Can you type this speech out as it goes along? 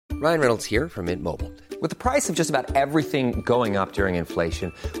Ryan Reynolds here from Mint Mobile. With the price of just about everything going up during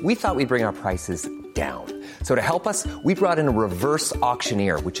inflation, we thought we'd bring our prices down. So to help us, we brought in a reverse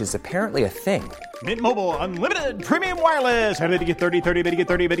auctioneer, which is apparently a thing. Mint Mobile Unlimited Premium Wireless. How to get 30, 30, bit to get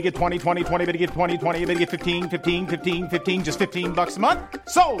 30, bit to get 20, 20, 20, bit to get 20, 20, bit to get 15, 15, 15, 15, just $15 a month?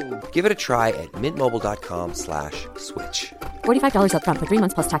 Sold! Give it a try at mintmobile.com/switch. $45 up front for 3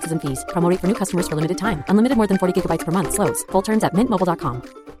 months plus taxes and fees. Promo rate for new customers for limited time. Unlimited more than 40 gigabytes per month. Slows full terms at mintmobile.com.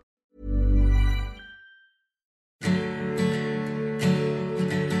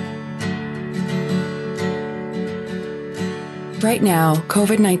 Right now,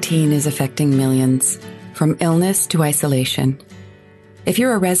 COVID-19 is affecting millions, from illness to isolation. If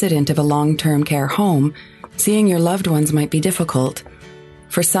you're a resident of a long-term care home, seeing your loved ones might be difficult.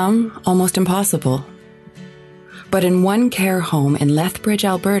 For some, almost impossible. But in one care home in Lethbridge,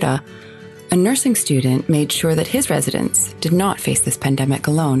 Alberta, a nursing student made sure that his residents did not face this pandemic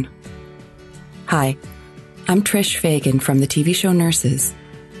alone. Hi, I'm Trish Fagan from the TV show Nurses.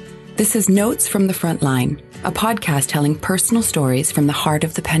 This is Notes from the Front Line, a podcast telling personal stories from the heart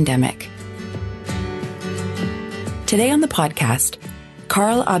of the pandemic. Today on the podcast,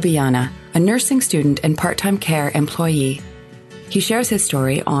 Carl Abiyana, a nursing student and part-time care employee. He shares his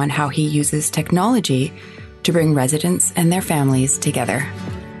story on how he uses technology to bring residents and their families together.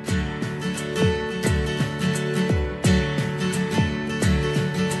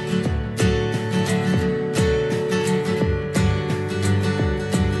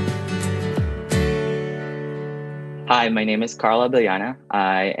 Hi, my name is Carl Abiyana.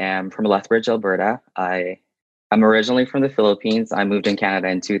 I am from Lethbridge, Alberta. I'm originally from the Philippines. I moved in Canada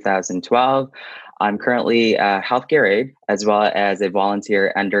in 2012. I'm currently a healthcare aide as well as a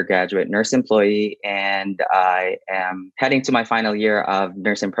volunteer undergraduate nurse employee, and I am heading to my final year of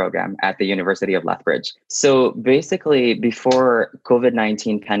nursing program at the University of Lethbridge. So basically, before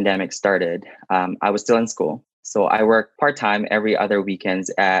COVID-19 pandemic started, I was still in school. So I work part-time every other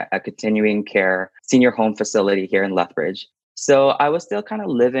weekends at a continuing care senior home facility here in Lethbridge. So I was still kind of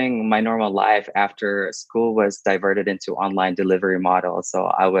living my normal life after school was diverted into online delivery model. So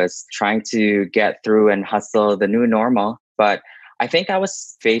I was trying to get through and hustle the new normal. But I think I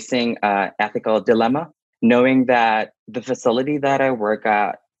was facing an ethical dilemma, knowing that the facility that I work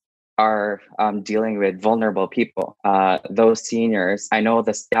at are dealing with vulnerable people. Those seniors, I know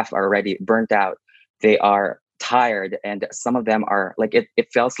the staff are already burnt out. They are tired, and some of them are like, it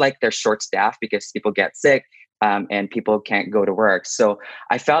feels like they're short staffed because people get sick. And people can't go to work. So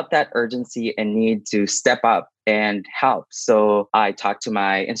I felt that urgency and need to step up and help. So I talked to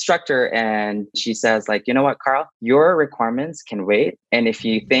my instructor and she says, like, you know what, Carl, your requirements can wait. And if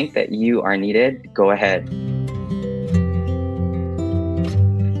you think that you are needed, go ahead.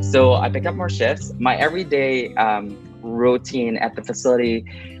 So I picked up more shifts. My everyday routine at the facility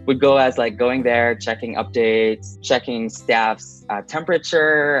would go as like going there, checking updates, checking staff's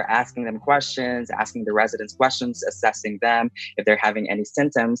temperature, asking them questions, asking the residents questions, assessing them if they're having any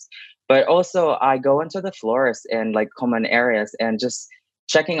symptoms. But also I go into the floors and like common areas and just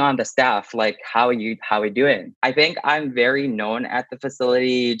checking on the staff, like how we doing. I think I'm very known at the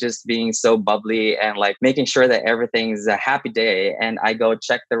facility, just being so bubbly and like making sure that everything's a happy day. And I go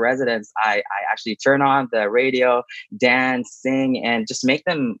check the residents. I actually turn on the radio, dance, sing, and just make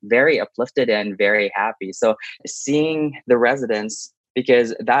them very uplifted and very happy. So seeing the residents,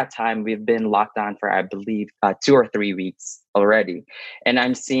 because that time we've been locked down for, I believe, 2 or 3 weeks already. And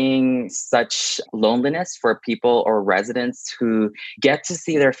I'm seeing such loneliness for people or residents who get to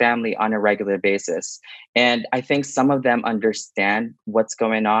see their family on a regular basis. And I think some of them understand what's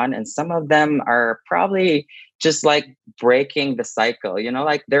going on, and some of them are probably just like breaking the cycle, you know,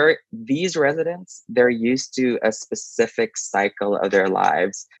 like these residents, they're used to a specific cycle of their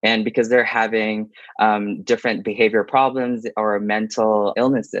lives. And because they're having different behavior problems or mental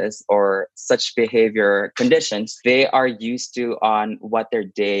illnesses or such behavior conditions, they are used to on what their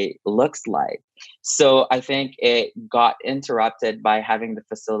day looks like. So I think it got interrupted by having the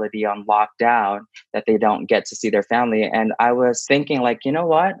facility on lockdown, that they don't get to see their family. And I was thinking like, you know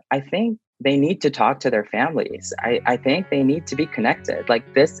what? I think they need to talk to their families. I think they need to be connected.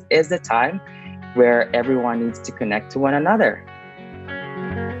 Like, this is the time where everyone needs to connect to one another.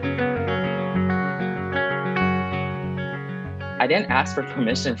 I didn't ask for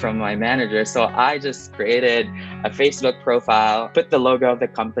permission from my manager, so I just created a Facebook profile, put the logo of the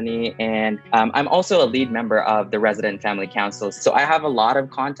company, and I'm also a lead member of the Resident Family Council. So I have a lot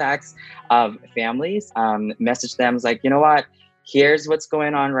of contacts of families, message them like, you know what? Here's what's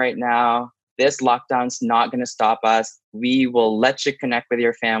going on right now. This lockdown's not going to stop us. we will let you connect with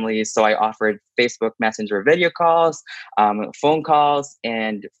your family. So I offered Facebook Messenger video calls, phone calls,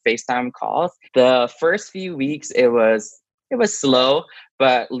 and FaceTime calls. The first few weeks, it was slow,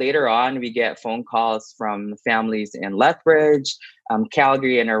 but later on, we get phone calls from families in Lethbridge,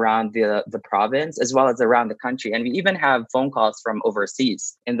 Calgary, and around the province, as well as around the country. And we even have phone calls from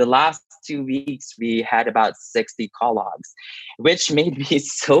overseas. In the last 2 weeks, we had about 60 call logs, which made me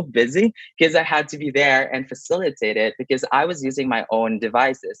so busy because I had to be there and facilitate it, because I was using my own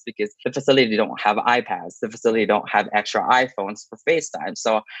devices, because the facility don't have iPads, the facility don't have extra iPhones for FaceTime.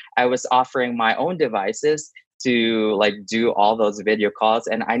 So I was offering my own devices to like do all those video calls,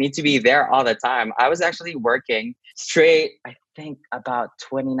 and I need to be there all the time. I was actually working straight, I think about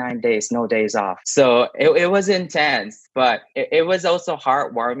 29 days, no days off. So it was intense, but it was also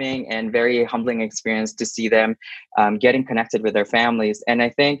heartwarming and very humbling experience to see them getting connected with their families. And I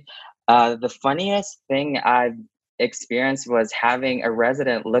think the funniest thing I've experienced was having a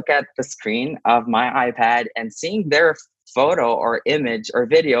resident look at the screen of my iPad and seeing their photo or image or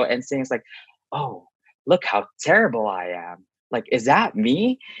video and saying, it's like, oh, look how terrible I am. Like, is that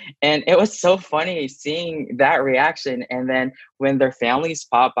me? And it was so funny seeing that reaction. And then when their families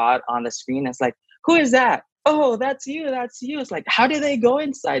pop out on the screen, it's like, who is that? Oh, that's you. That's you. It's like, how do they go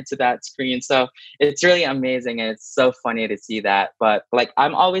inside to that screen? So it's really amazing. And it's so funny to see that. But like,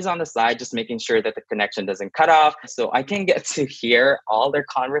 I'm always on the side, just making sure that the connection doesn't cut off. So I can get to hear all their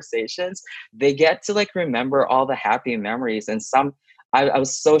conversations. They get to like remember all the happy memories. And I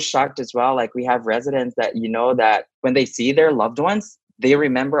was so shocked as well. Like, we have residents that, that when they see their loved ones, they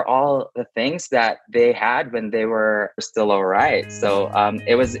remember all the things that they had when they were still all right. So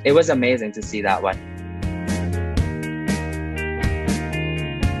it was amazing to see that one.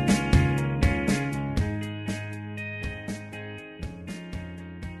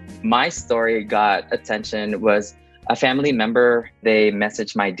 My story got attention was a family member. They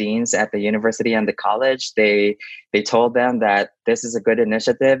messaged my deans at the university and the college. They told them that this is a good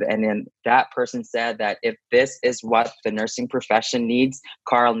initiative. And then that person said that if this is what the nursing profession needs,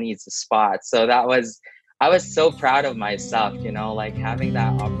 Carl needs a spot. So I was so proud of myself, like having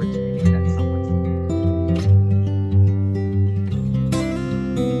that opportunity that someone.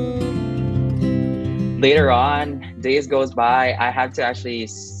 Later on, days goes by, I had to actually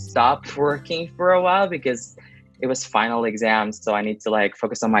stop working for a while because it was final exams. So I need to like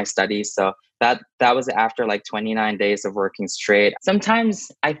focus on my studies. So that was after like 29 days of working straight.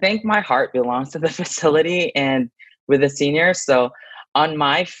 Sometimes I think my heart belongs to the facility and with the seniors. So on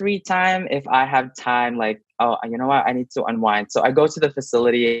my free time, if I have time, like, oh, you know what, I need to unwind. So I go to the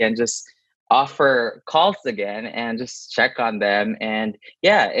facility and just offer calls again and just check on them. And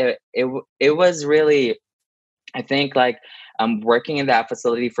yeah, it was really, I think like working in that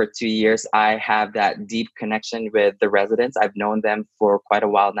facility for 2 years, I have that deep connection with the residents. I've known them for quite a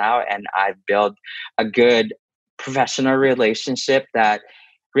while now, and I've built a good professional relationship that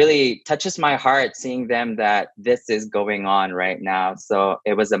really touches my heart seeing them that this is going on right now. So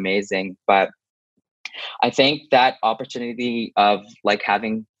it was amazing. But I think that opportunity of like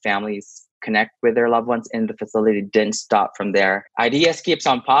having families connect with their loved ones in the facility didn't stop from there. Ideas keeps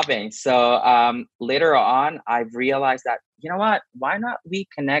on popping. So later on, I've realized that, you know what, why not we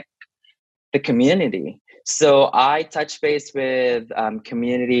connect the community? So I touch base with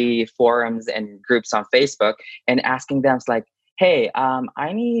community forums and groups on Facebook and asking them, like, hey,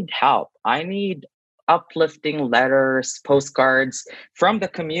 I need help. I need uplifting letters, postcards from the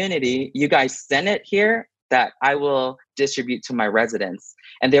community. You guys send it here that I will distribute to my residents.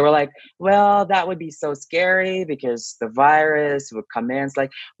 And they were like, well, that would be so scary because the virus would come in. It's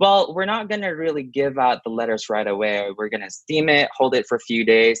like, well, we're not going to really give out the letters right away. We're going to steam it, hold it for a few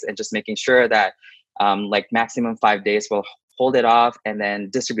days, and just making sure that like maximum 5 days we'll hold it off and then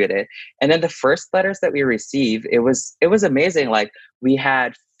distribute it. And then the first letters that we received, it was amazing. Like we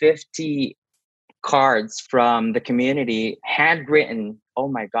had 50 cards from the community, handwritten. Oh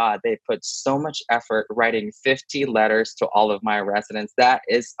my God, they put so much effort writing 50 letters to all of my residents. That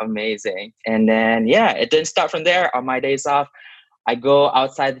is amazing. And then, yeah, it didn't stop from there. On my days off, I go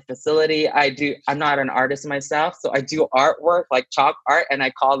outside the facility. I'm not an artist myself, so I do artwork, like chalk art, and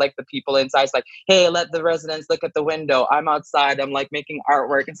I call like the people inside. It's like, hey, let the residents look at the window. I'm outside. I'm like making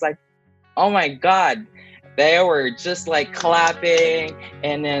artwork. It's like, oh my God. They were just like clapping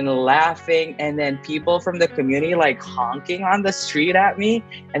and then laughing, and then people from the community like honking on the street at me.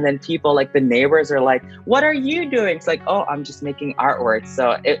 And then people like the neighbors are like, what are you doing? It's like, oh, I'm just making artwork.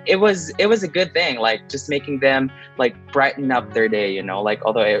 So it was a good thing, like just making them like brighten up their day, you know, like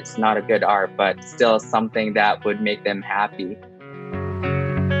although it's not a good art, but still something that would make them happy.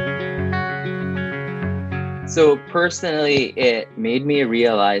 So personally, it made me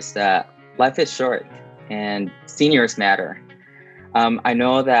realize that life is short and seniors matter. I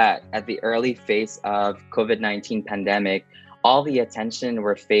know that at the early phase of COVID-19 pandemic, all the attention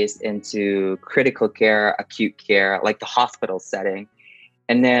were phased into critical care, acute care, like the hospital setting.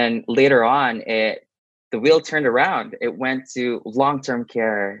 And then later on, the wheel turned around. It went to long-term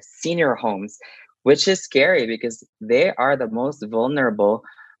care, senior homes, which is scary because they are the most vulnerable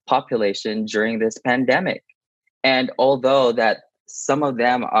population during this pandemic. And although that some of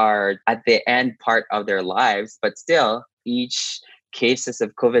them are at the end part of their lives, but still each cases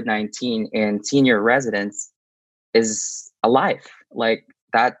of COVID-19 in senior residents is a life. Like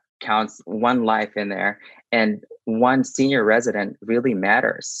that counts one life in there, and one senior resident really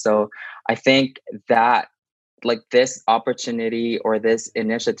matters. So I think that like this opportunity or this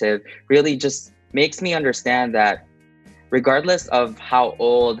initiative really just makes me understand that regardless of how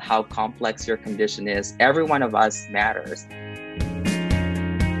old, how complex your condition is, every one of us matters.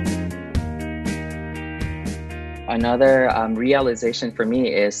 Another realization for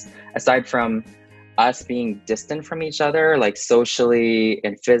me is, aside from us being distant from each other, like socially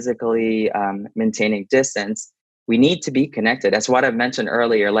and physically maintaining distance, we need to be connected. That's what I've mentioned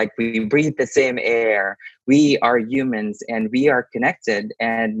earlier. Like we breathe the same air, we are humans and we are connected.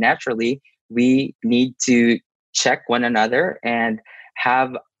 And naturally, we need to check one another and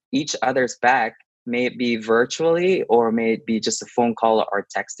have each other's back, may it be virtually or may it be just a phone call or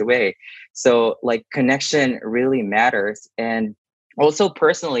text away. So like connection really matters. And also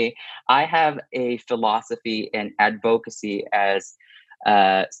personally, I have a philosophy and advocacy as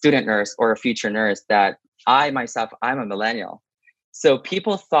a student nurse or a future nurse that I'm a millennial. So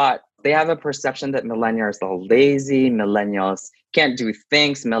people thought they have a perception that millennials are lazy, millennials can't do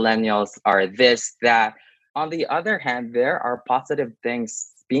things, millennials are this, that. On the other hand, there are positive things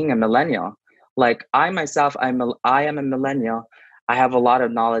being a millennial. Like I myself, I am a millennial. I have a lot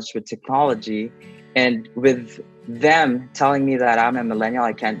of knowledge with technology, and with them telling me that I'm a millennial,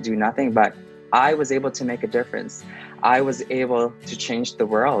 I can't do nothing, but I was able to make a difference. I was able to change the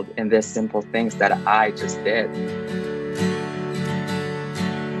world in these simple things that I just did.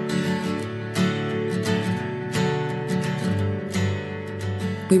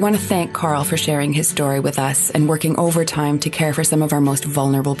 We want to thank Carl for sharing his story with us and working overtime to care for some of our most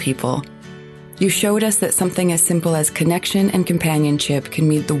vulnerable people. You showed us that something as simple as connection and companionship can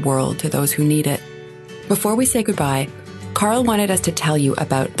mean the world to those who need it. Before we say goodbye, Carl wanted us to tell you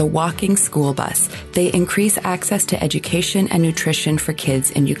about the Walking School Bus. They increase access to education and nutrition for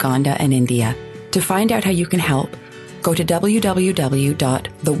kids in Uganda and India. To find out how you can help, go to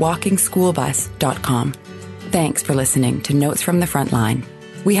www.thewalkingschoolbus.com. Thanks for listening to Notes from the Frontline.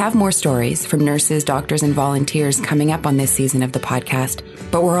 We have more stories from nurses, doctors, and volunteers coming up on this season of the podcast,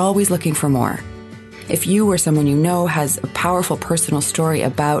 but we're always looking for more. If you or someone you know has a powerful personal story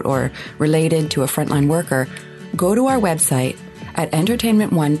about or related to a frontline worker, go to our website at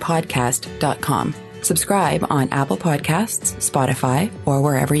entertainmentonepodcast.com. Subscribe on Apple Podcasts, Spotify, or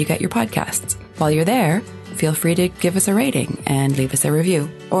wherever you get your podcasts. While you're there, feel free to give us a rating and leave us a review,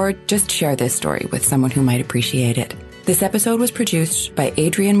 or just share this story with someone who might appreciate it. This episode was produced by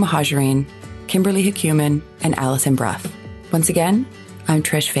Adrian Mahajarine, Kimberly Hickman, and Allison Brough. Once again, I'm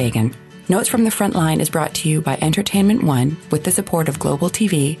Trish Fagan. Notes from the Frontline is brought to you by Entertainment One with the support of Global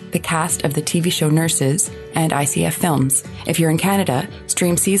TV, the cast of the TV show Nurses, and ICF Films. If you're in Canada,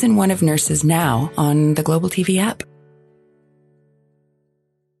 stream season 1 of Nurses now on the Global TV app.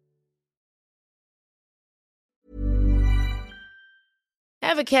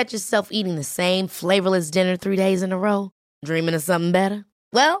 Ever catch yourself eating the same flavorless dinner 3 days in a row? Dreaming of something better?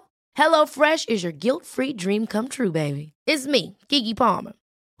 Well, HelloFresh is your guilt-free dream come true, baby. It's me, Keke Palmer.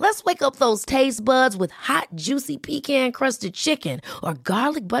 Let's wake up those taste buds with hot, juicy pecan-crusted chicken or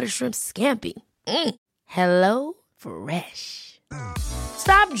garlic butter shrimp scampi. Hello Fresh.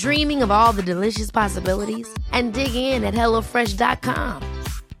 Stop dreaming of all the delicious possibilities and dig in at HelloFresh.com.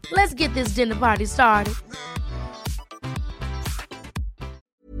 Let's get this dinner party started.